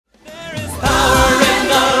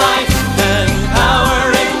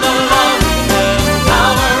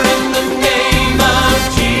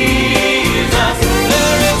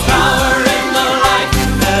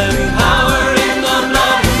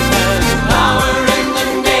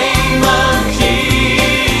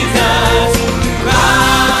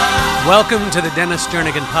Welcome to the Dennis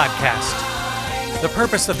Jernigan Podcast. The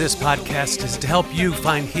purpose of this podcast is to help you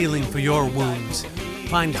find healing for your wounds,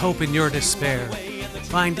 find hope in your despair,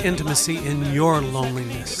 find intimacy in your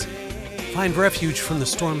loneliness, find refuge from the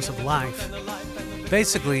storms of life.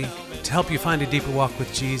 Basically, to help you find a deeper walk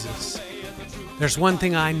with Jesus. There's one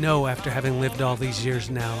thing I know after having lived all these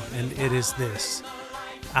years now, and it is this.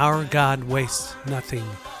 Our God wastes nothing.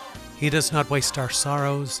 He does not waste our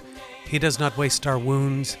sorrows. He does not waste our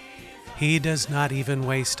wounds. He does not even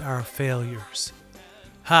waste our failures.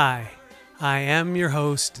 Hi, I am your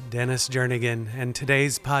host, Dennis Jernigan, and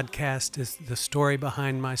today's podcast is the story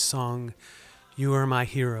behind my song, You Are My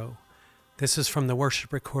Hero. This is from the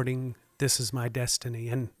worship recording, This Is My Destiny,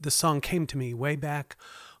 and the song came to me way back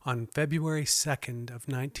on February 2nd of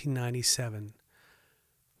 1997.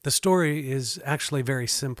 The story is actually very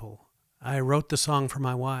simple. I wrote the song for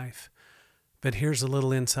my wife, but here's a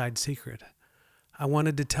little inside secret. I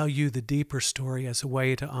wanted to tell you the deeper story as a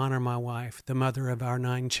way to honor my wife, the mother of our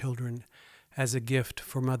 9 children, as a gift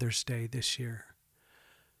for Mother's Day this year.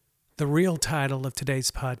 The real title of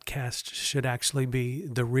today's podcast should actually be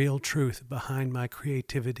The Real Truth Behind My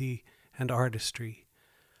Creativity and Artistry.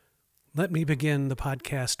 Let me begin the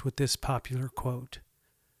podcast with this popular quote.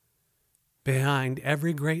 Behind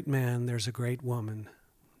every great man, there's a great woman.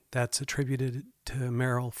 That's attributed to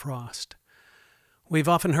Meryl Frost. We've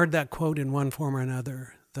often heard that quote in one form or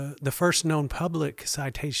another. The first known public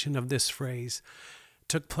citation of this phrase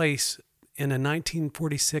took place in a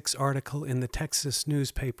 1946 article in the Texas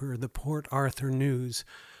newspaper, the Port Arthur News,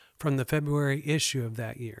 from the February issue of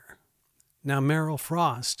that year. Now, Meryl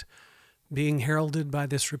Frost, being heralded by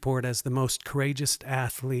this report as the most courageous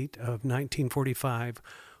athlete of 1945,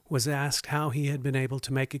 was asked how he had been able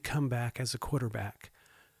to make a comeback as a quarterback.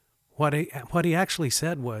 What he actually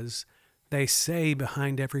said was, "They say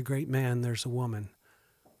behind every great man there's a woman.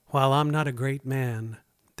 While I'm not a great man,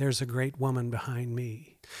 there's a great woman behind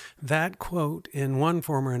me." That quote, in one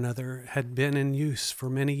form or another, had been in use for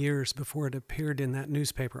many years before it appeared in that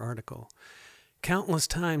newspaper article. Countless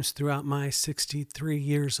times throughout my 63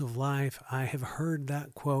 years of life, I have heard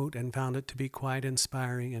that quote and found it to be quite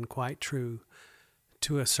inspiring and quite true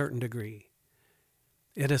to a certain degree.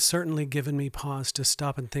 It has certainly given me pause to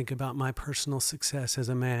stop and think about my personal success as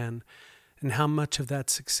a man and how much of that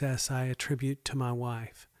success I attribute to my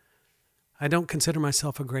wife. I don't consider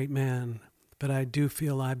myself a great man, but I do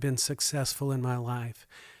feel I've been successful in my life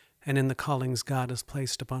and in the callings God has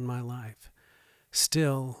placed upon my life.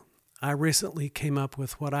 Still, I recently came up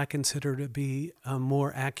with what I consider to be a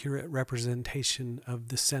more accurate representation of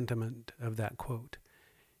the sentiment of that quote.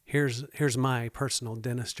 Here's my personal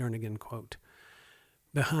Dennis Jernigan quote.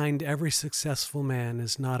 Behind every successful man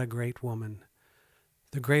is not a great woman.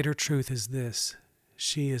 The greater truth is this,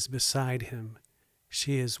 she is beside him.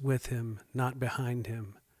 She is with him, not behind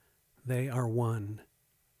him. They are one.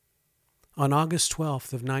 On August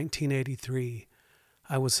 12th of 1983,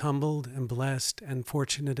 I was humbled and blessed and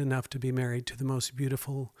fortunate enough to be married to the most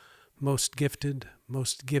beautiful, most gifted,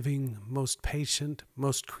 most giving, most patient,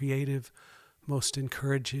 most creative, most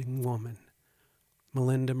encouraging woman,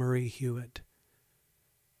 Melinda Marie Hewitt.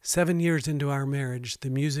 7 years into our marriage, the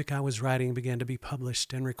music I was writing began to be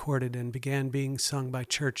published and recorded and began being sung by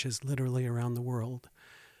churches literally around the world.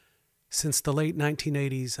 Since the late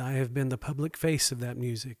 1980s, I have been the public face of that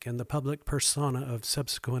music and the public persona of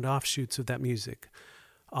subsequent offshoots of that music,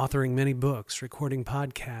 authoring many books, recording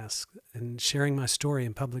podcasts, and sharing my story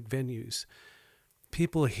in public venues.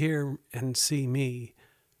 People hear and see me,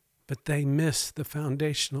 but they miss the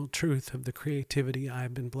foundational truth of the creativity I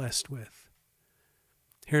have been blessed with.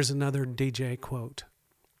 Here's another DJ quote.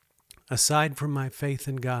 Aside from my faith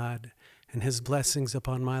in God and his blessings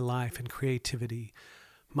upon my life and creativity,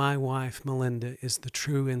 my wife, Melinda, is the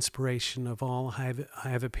true inspiration of all I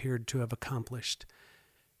have appeared to have accomplished.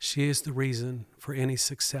 She is the reason for any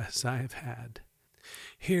success I have had.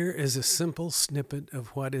 Here is a simple snippet of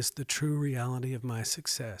what is the true reality of my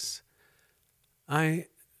success. I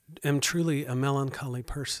am truly a melancholy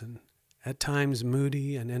person, at times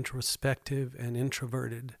moody and introspective and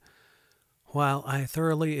introverted. While I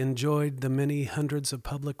thoroughly enjoyed the many hundreds of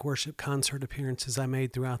public worship concert appearances I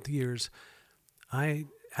made throughout the years, I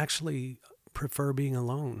actually prefer being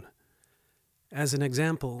alone. As an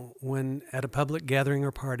example, when at a public gathering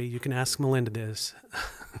or party, you can ask Melinda this,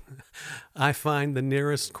 I find the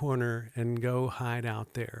nearest corner and go hide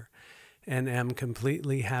out there, and am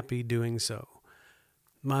completely happy doing so.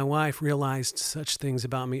 My wife realized such things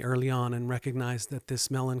about me early on and recognized that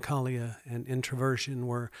this melancholia and introversion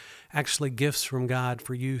were actually gifts from God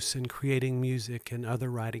for use in creating music and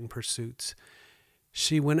other writing pursuits.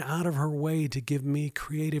 She went out of her way to give me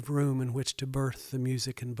creative room in which to birth the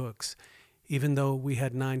music and books, even though we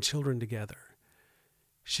had 9 children together.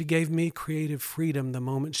 She gave me creative freedom the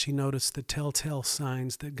moment she noticed the telltale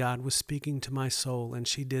signs that God was speaking to my soul, and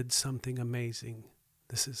she did something amazing.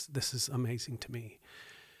 This is amazing to me.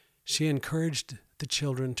 She encouraged the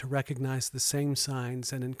children to recognize the same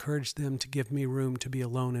signs and encouraged them to give me room to be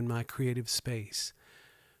alone in my creative space.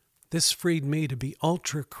 This freed me to be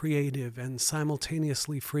ultra creative and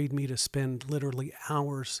simultaneously freed me to spend literally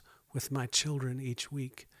hours with my children each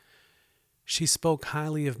week. She spoke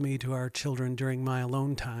highly of me to our children during my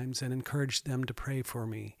alone times and encouraged them to pray for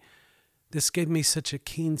me. This gave me such a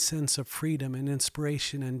keen sense of freedom and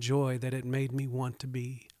inspiration and joy that it made me want to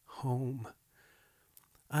be home.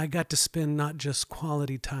 I got to spend not just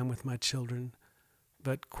quality time with my children,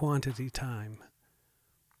 but quantity time.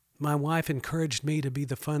 My wife encouraged me to be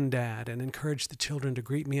the fun dad and encouraged the children to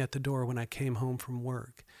greet me at the door when I came home from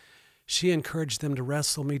work. She encouraged them to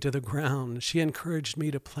wrestle me to the ground. She encouraged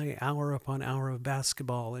me to play hour upon hour of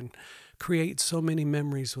basketball and create so many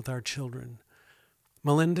memories with our children.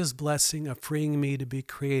 Melinda's blessing of freeing me to be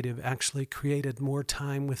creative actually created more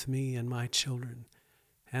time with me and my children,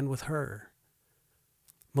 and with her.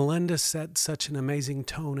 Melinda set such an amazing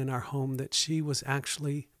tone in our home that she was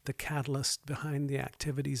actually the catalyst behind the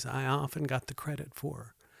activities I often got the credit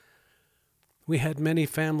for. We had many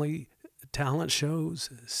family talent shows,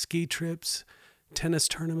 ski trips, tennis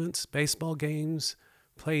tournaments, baseball games,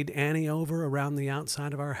 played Annie over around the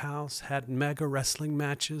outside of our house, had mega wrestling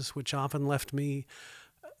matches, which often left me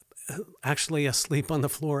actually asleep on the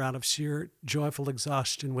floor out of sheer joyful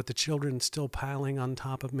exhaustion with the children still piling on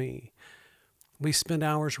top of me. We spent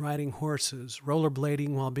hours riding horses, rollerblading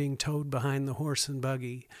while being towed behind the horse and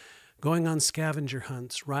buggy, going on scavenger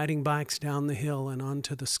hunts, riding bikes down the hill and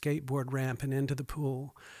onto the skateboard ramp and into the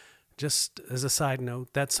pool. Just as a side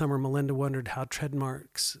note, that summer Melinda wondered how tread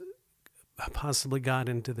marks possibly got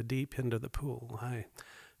into the deep end of the pool. I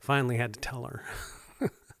finally had to tell her.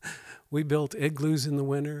 We built igloos in the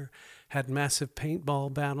winter, had massive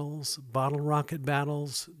paintball battles, bottle rocket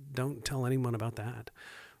battles. Don't tell anyone about that.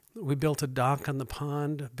 We built a dock on the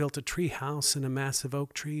pond, built a tree house in a massive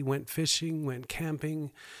oak tree, went fishing, went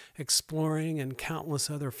camping, exploring, and countless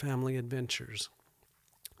other family adventures.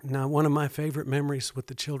 Now, one of my favorite memories with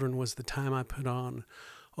the children was the time I put on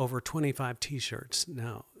over 25 T-shirts.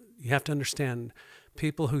 Now, you have to understand,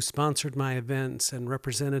 people who sponsored my events and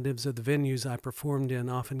representatives of the venues I performed in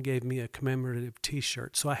often gave me a commemorative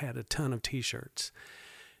T-shirt, so I had a ton of T-shirts.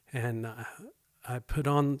 And I put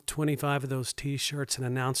on 25 of those T-shirts and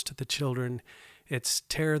announced to the children, it's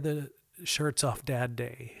Tear the Shirts Off Dad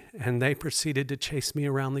Day. And they proceeded to chase me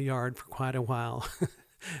around the yard for quite a while,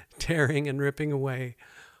 tearing and ripping away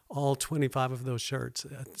all 25 of those shirts.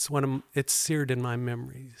 It's seared in my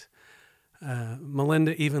memories.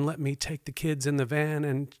 Melinda even let me take the kids in the van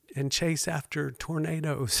and chase after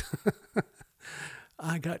tornadoes.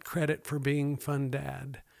 I got credit for being fun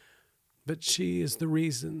dad, but she is the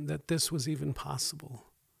reason that this was even possible.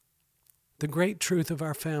 The great truth of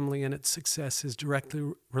our family and its success is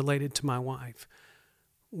directly related to my wife.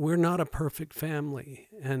 We're not a perfect family,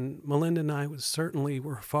 and Melinda and I certainly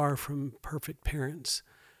were far from perfect parents.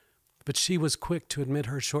 But she was quick to admit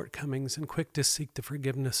her shortcomings and quick to seek the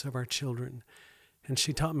forgiveness of our children, and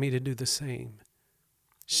she taught me to do the same.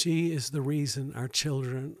 She is the reason our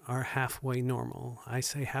children are halfway normal. I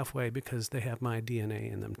say halfway because they have my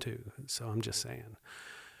DNA in them too, so I'm just saying.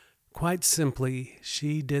 Quite simply,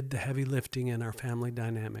 she did the heavy lifting in our family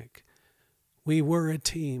dynamic. We were a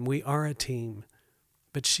team, we are a team,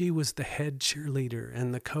 but she was the head cheerleader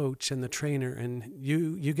and the coach and the trainer, and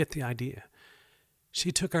you get the idea.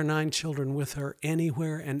 She took our 9 children with her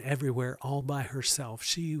anywhere and everywhere all by herself.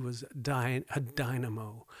 She was a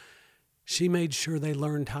dynamo. She made sure they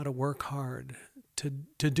learned how to work hard, to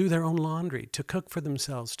do their own laundry, to cook for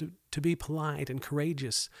themselves, to be polite and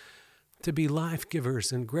courageous, to be life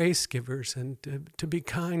givers and grace givers, and to be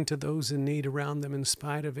kind to those in need around them in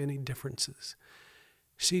spite of any differences.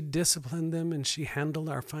 She disciplined them and she handled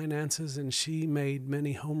our finances and she made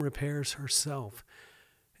many home repairs herself.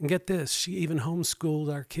 And get this, she even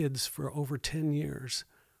homeschooled our kids for over 10 years.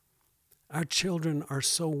 Our children are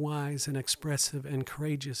so wise and expressive and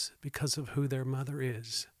courageous because of who their mother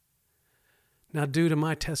is. Now, due to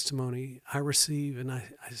my testimony, I receive, and I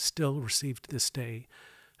still receive to this day,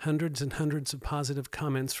 hundreds and hundreds of positive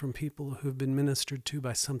comments from people who have been ministered to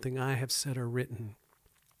by something I have said or written.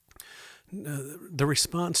 The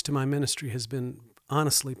response to my ministry has been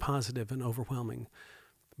honestly positive and overwhelming.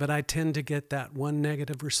 But I tend to get that one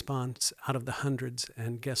negative response out of the hundreds,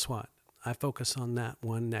 and guess what? I focus on that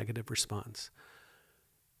one negative response.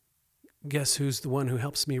 Guess who's the one who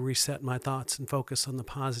helps me reset my thoughts and focus on the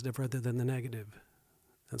positive rather than the negative?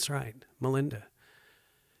 That's right, Melinda.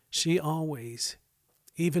 She always,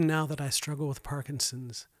 even now that I struggle with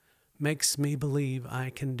Parkinson's, makes me believe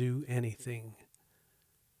I can do anything.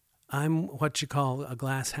 I'm what you call a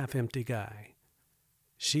glass half empty guy.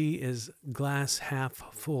 She is glass half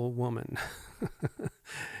full woman.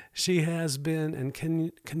 She has been and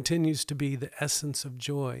continues to be the essence of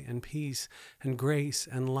joy and peace and grace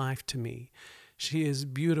and life to me. She is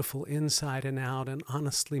beautiful inside and out and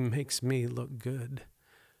honestly makes me look good.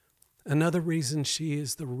 Another reason she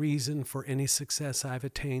is the reason for any success I've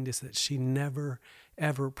attained is that she never,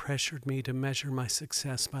 ever pressured me to measure my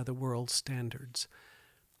success by the world's standards.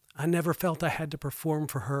 I never felt I had to perform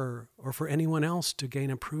for her or for anyone else to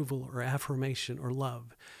gain approval or affirmation or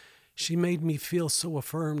love. She made me feel so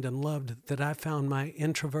affirmed and loved that I found my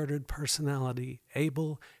introverted personality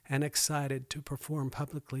able and excited to perform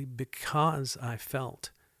publicly because I feel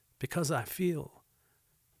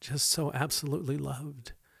just so absolutely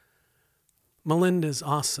loved. Melinda's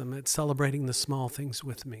awesome at celebrating the small things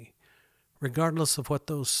with me, regardless of what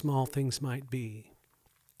those small things might be.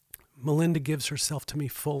 Melinda gives herself to me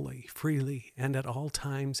fully, freely, and at all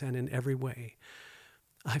times and in every way.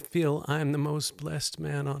 I feel I am the most blessed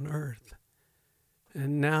man on earth.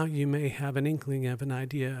 And now you may have an inkling of an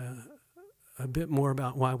idea a bit more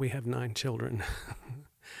about why we have 9 children.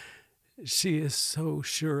 She is so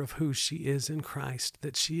sure of who she is in Christ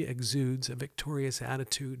that she exudes a victorious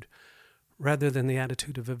attitude rather than the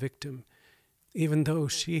attitude of a victim, even though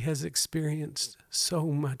she has experienced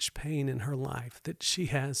so much pain in her life that she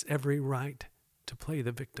has every right to play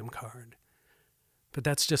the victim card. But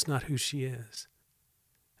that's just not who she is.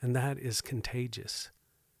 And that is contagious.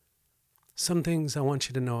 Some things I want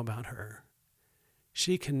you to know about her.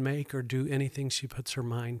 She can make or do anything she puts her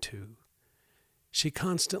mind to. She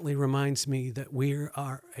constantly reminds me that we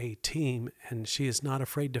are a team, and she is not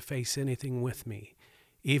afraid to face anything with me,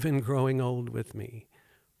 even growing old with me.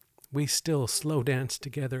 We still slow dance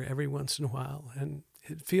together every once in a while, and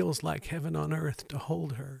it feels like heaven on earth to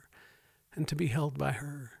hold her and to be held by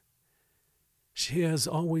her. She has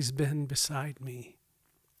always been beside me.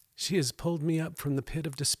 She has pulled me up from the pit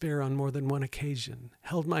of despair on more than one occasion,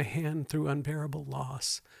 held my hand through unbearable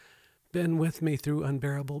loss, been with me through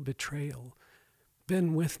unbearable betrayal,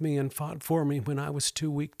 been with me and fought for me when I was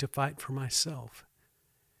too weak to fight for myself.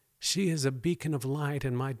 She is a beacon of light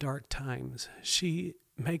in my dark times. She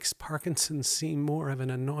makes Parkinson's seem more of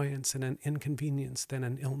an annoyance and an inconvenience than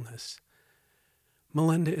an illness.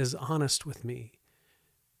 Melinda is honest with me,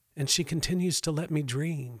 and she continues to let me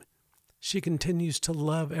dream. She continues to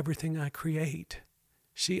love everything I create.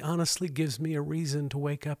 She honestly gives me a reason to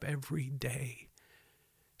wake up every day.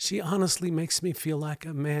 She honestly makes me feel like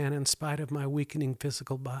a man in spite of my weakening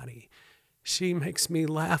physical body. She makes me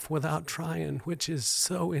laugh without trying, which is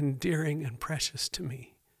so endearing and precious to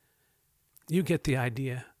me. You get the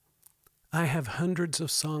idea. I have hundreds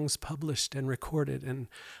of songs published and recorded, and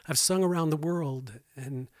I've sung around the world,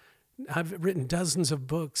 and I've written dozens of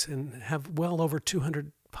books and have well over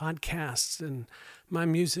 200 podcasts, and my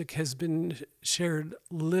music has been shared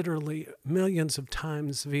literally millions of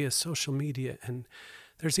times via social media, and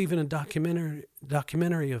there's even a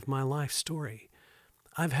documentary of my life story.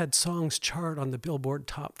 I've had songs chart on the Billboard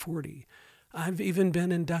Top 40. I've even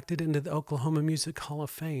been inducted into the Oklahoma Music Hall of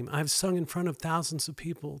Fame. I've sung in front of thousands of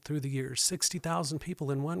people through the years, 60,000 people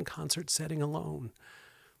in one concert setting alone.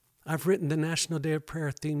 I've written the National Day of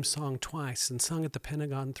Prayer theme song twice and sung at the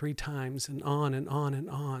Pentagon 3 times, and on and on and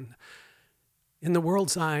on. In the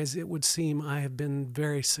world's eyes, it would seem I have been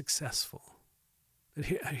very successful. But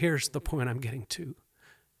here's the point I'm getting to.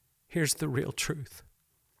 Here's the real truth.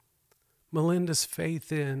 Melinda's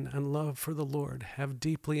faith in and love for the Lord have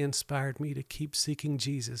deeply inspired me to keep seeking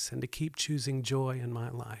Jesus and to keep choosing joy in my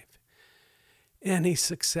life. Any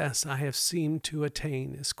success I have seemed to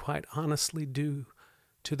attain is quite honestly due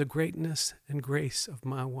to the greatness and grace of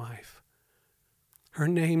my wife. Her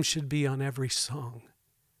name should be on every song,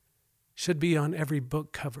 should be on every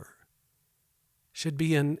book cover, should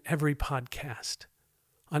be in every podcast,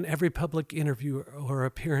 on every public interview or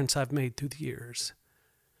appearance I've made through the years.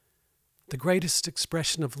 The greatest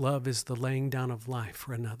expression of love is the laying down of life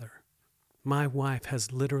for another. My wife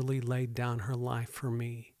has literally laid down her life for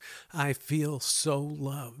me. I feel so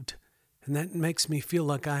loved. And that makes me feel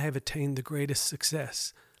like I have attained the greatest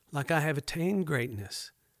success, like I have attained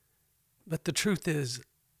greatness. But the truth is,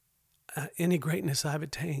 any greatness I've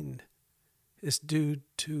attained is due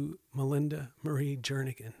to Melinda Marie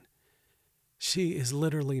Jernigan. She is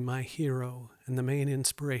literally my hero and the main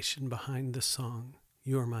inspiration behind the song,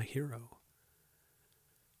 "You're My Hero."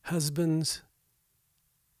 Husbands,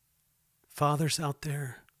 fathers out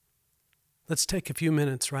there, let's take a few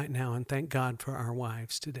minutes right now and thank God for our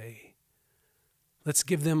wives today. Let's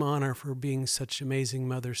give them honor for being such amazing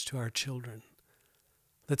mothers to our children.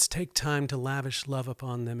 Let's take time to lavish love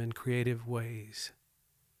upon them in creative ways.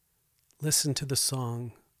 Listen to the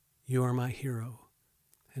song, "You Are My Hero,"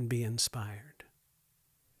 and be inspired.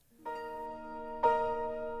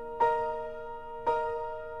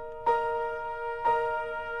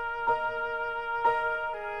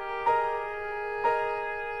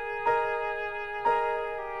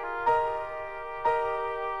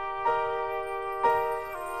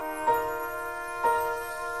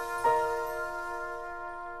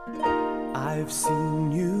 I've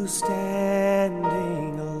seen you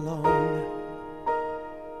standing alone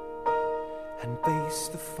and face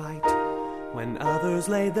the fight when others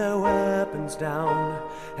laid their weapons down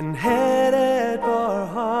and headed for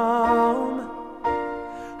home.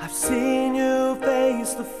 I've seen you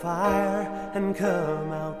face the fire and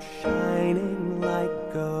come out shining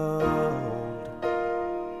like gold.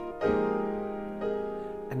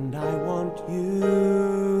 And I want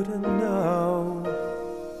you to know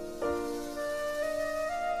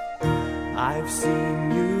I've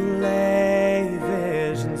seen you lay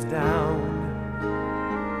visions down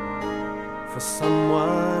for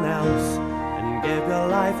someone else and give your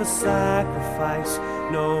life a sacrifice,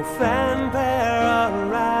 no fanfare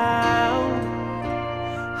around.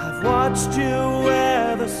 I've watched you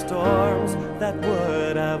weather storms that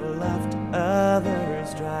would have left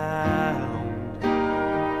others drowned.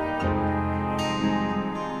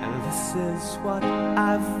 And this is what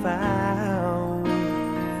I've found.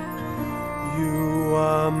 You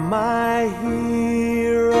are my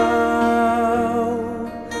hero,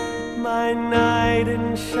 my knight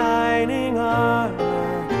in shining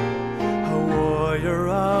armor, a warrior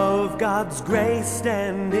of God's grace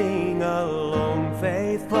standing alone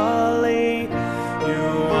faithfully.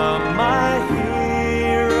 You are my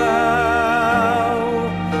hero,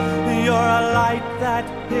 you're a light that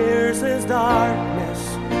pierces darkness,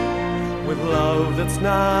 with love that's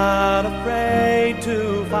not afraid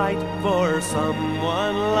to fight for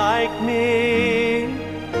someone like me,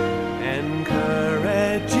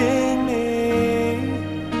 encouraging me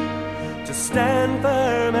to stand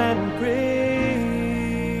firm and free.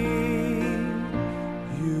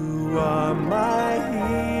 You are my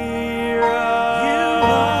hero. You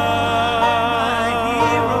are my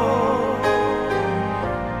hero.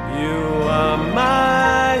 You are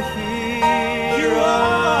my hero.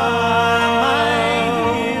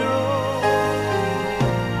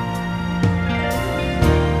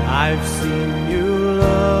 I've seen you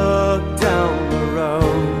look down the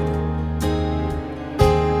road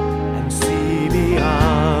and see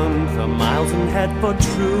beyond the miles and head for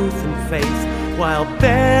truth and faith while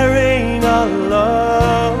bearing a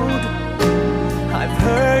load. I've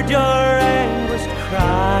heard your anguished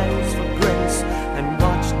cries for grace and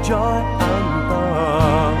watched joy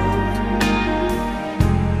unfold.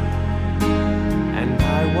 And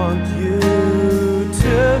I want you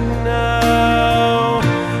to know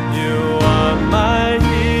you are my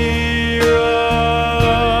hero,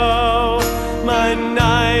 my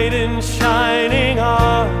knight in shining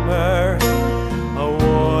armor, a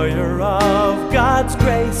warrior of God's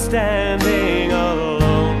grace standing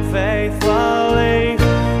alone faithfully.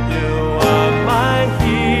 You are my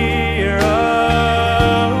hero,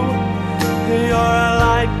 you're a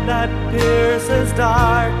light that pierces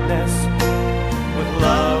darkness, with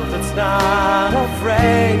love that's not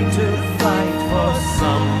afraid to fight for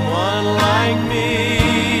someone like me,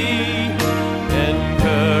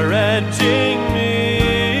 encouraging me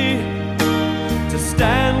to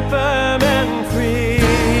stand firm and free.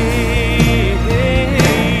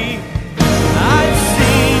 I've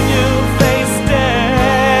seen you face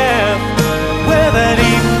death with a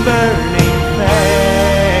deep burning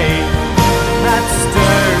faith that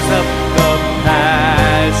stirs up the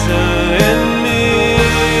passion in me.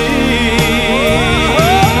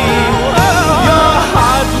 Your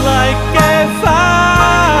heart like a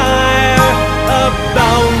fire,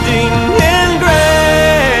 abounding in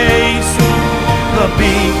grace, a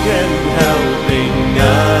beacon helping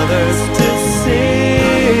others to see,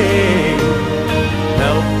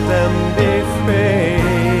 help them be free.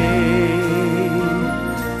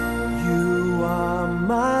 You are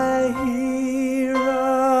my hero,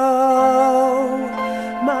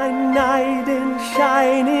 my knight in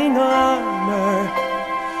shining armor,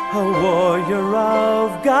 a warrior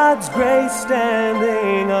of God's grace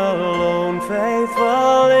standing alone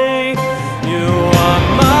faithfully. You are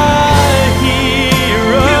my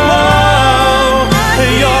hero,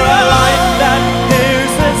 you're a light that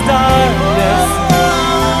pierces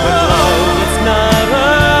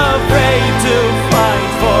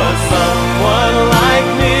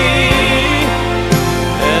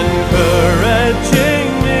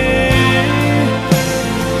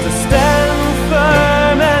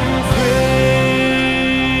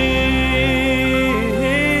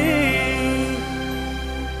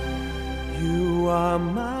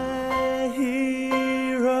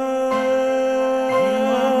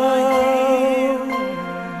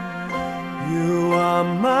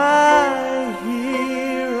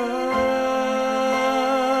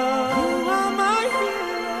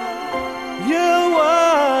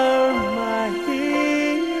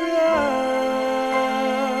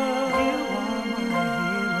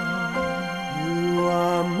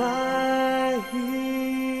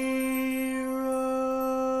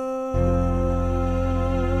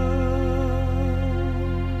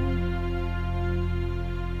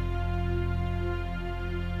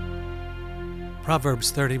Proverbs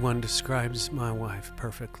 31 describes my wife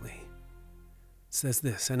perfectly. It says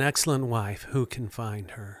this, "An excellent wife, who can find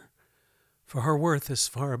her? For her worth is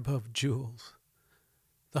far above jewels.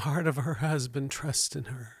 The heart of her husband trusts in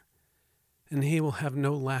her, and he will have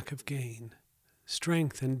no lack of gain.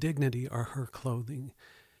 Strength and dignity are her clothing,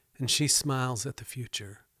 and she smiles at the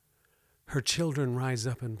future. Her children rise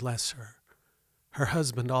up and bless her, her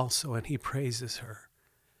husband also, and he praises her.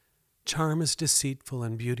 Charm is deceitful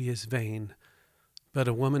and beauty is vain, but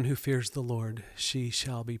a woman who fears the Lord, she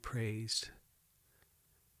shall be praised."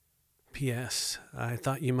 P.S. I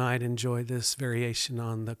thought you might enjoy this variation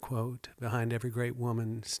on the quote, behind every great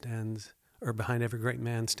man stands a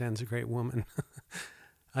great woman.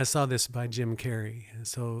 I saw this by Jim Carrey,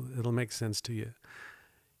 so it'll make sense to you.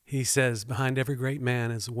 He says, behind every great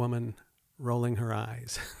man is a woman rolling her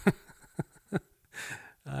eyes.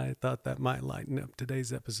 I thought that might lighten up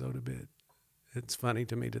today's episode a bit. It's funny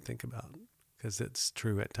to me to think about, because it's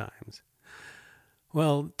true at times.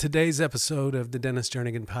 Well, today's episode of the Dennis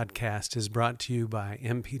Jernigan Podcast is brought to you by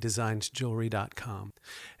mpdesignsjewelry.com.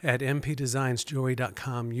 At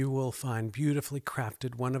mpdesignsjewelry.com, you will find beautifully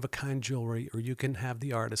crafted, one-of-a-kind jewelry, or you can have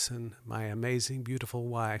the artisan, my amazing, beautiful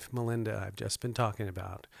wife, Melinda, I've just been talking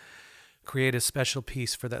about, create a special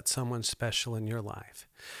piece for that someone special in your life.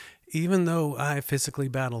 Even though I physically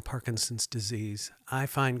battle Parkinson's disease, I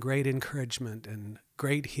find great encouragement and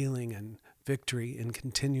great healing and victory in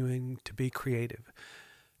continuing to be creative,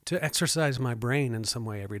 to exercise my brain in some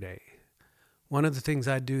way every day. One of the things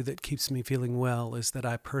I do that keeps me feeling well is that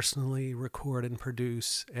I personally record and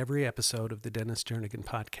produce every episode of the Dennis Jernigan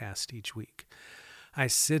Podcast each week. I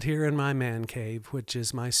sit here in my man cave, which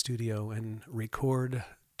is my studio, and record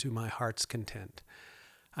to my heart's content.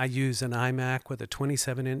 I use an iMac with a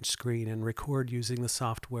 27-inch screen and record using the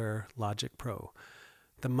software Logic Pro.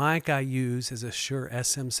 The mic I use is a Shure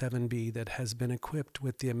SM7B that has been equipped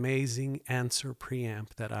with the amazing Answer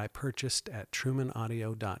preamp that I purchased at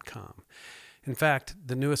TrumanAudio.com. In fact,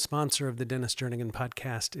 the newest sponsor of the Dennis Jernigan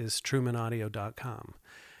Podcast is TrumanAudio.com.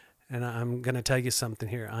 And I'm going to tell you something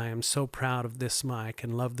here. I am so proud of this mic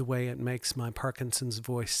and love the way it makes my Parkinson's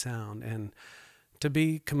voice sound. And to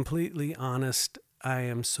be completely honest, I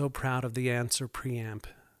am so proud of the Answer preamp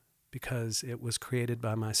because it was created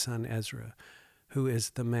by my son Ezra, who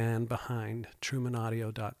is the man behind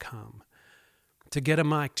TrumanAudio.com. To get a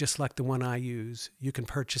mic just like the one I use, you can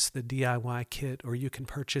purchase the DIY kit, or you can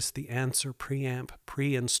purchase the Answer preamp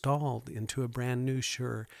pre-installed into a brand new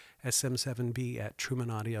Shure SM7B at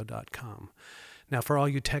TrumanAudio.com. Now, for all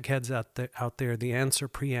you tech heads out there, the Answer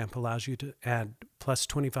preamp allows you to add plus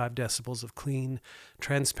 25 decibels of clean,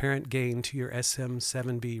 transparent gain to your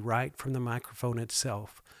SM7B right from the microphone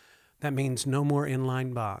itself. That means no more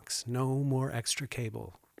inline box, no more extra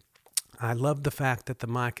cable. I love the fact that the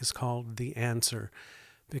mic is called The Answer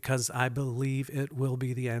because I believe it will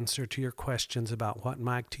be the answer to your questions about what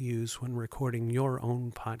mic to use when recording your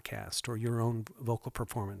own podcast or your own vocal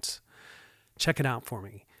performance. Check it out for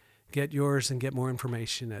me. Get yours and get more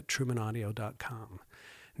information at TrumanAudio.com.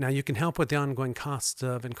 Now, you can help with the ongoing costs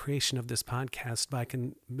of and creation of this podcast by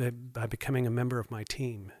becoming a member of my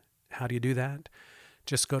team. How do you do that?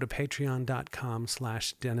 Just go to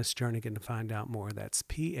patreon.com/Dennis Jernigan to find out more. That's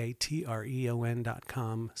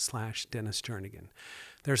patreon.com/Dennis Jernigan.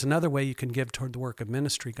 There's another way you can give toward the work of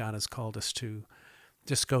ministry God has called us to.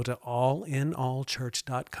 Just go to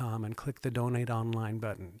allinallchurch.com and click the Donate Online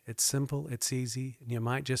button. It's simple, it's easy, and you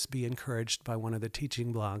might just be encouraged by one of the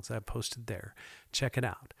teaching blogs I've posted there. Check it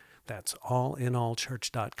out. That's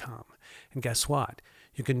allinallchurch.com. And guess what?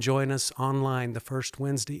 You can join us online the first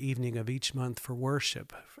Wednesday evening of each month for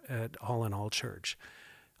worship at All in All Church.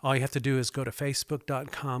 All you have to do is go to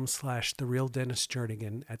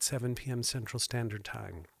facebook.com/TheRealDennisJernigan at 7 p.m. Central Standard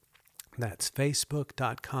Time. That's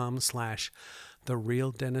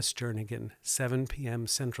facebook.com/TheRealDennisJernigan, 7 p.m.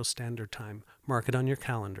 Central Standard Time. Mark it on your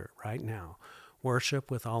calendar right now.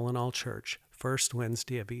 Worship with All in All Church, first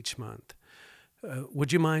Wednesday of each month.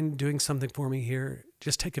 Would you mind doing something for me here?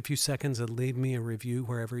 Just take a few seconds and leave me a review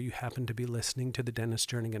wherever you happen to be listening to the Dennis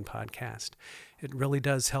Jernigan Podcast. It really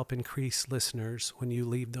does help increase listeners when you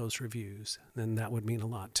leave those reviews, and that would mean a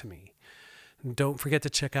lot to me. Don't forget to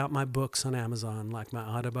check out my books on Amazon, like my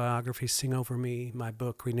autobiography, Sing Over Me, my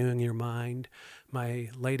book, Renewing Your Mind, my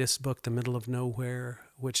latest book, The Middle of Nowhere,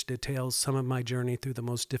 which details some of my journey through the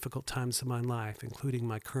most difficult times of my life, including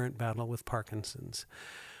my current battle with Parkinson's.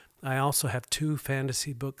 I also have 2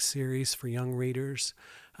 fantasy book series for young readers.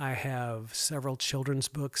 I have several children's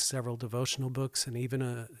books, several devotional books, and even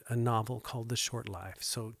a novel called The Short Life.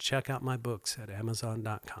 So check out my books at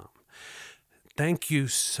Amazon.com. Thank you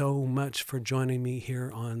so much for joining me here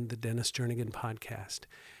on the Dennis Jernigan podcast.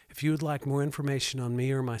 If you would like more information on me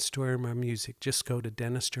or my story or my music, just go to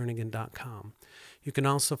DennisJernigan.com. You can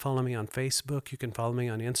also follow me on Facebook. You can follow me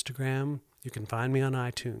on Instagram. You can find me on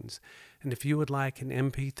iTunes. And if you would like an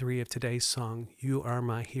MP3 of today's song, You Are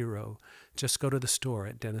My Hero, just go to the store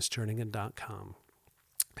at DennisJernigan.com.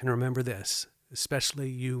 And remember this, especially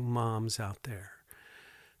you moms out there.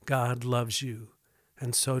 God loves you,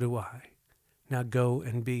 and so do I. Now go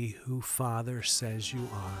and be who Father says you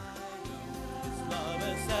are.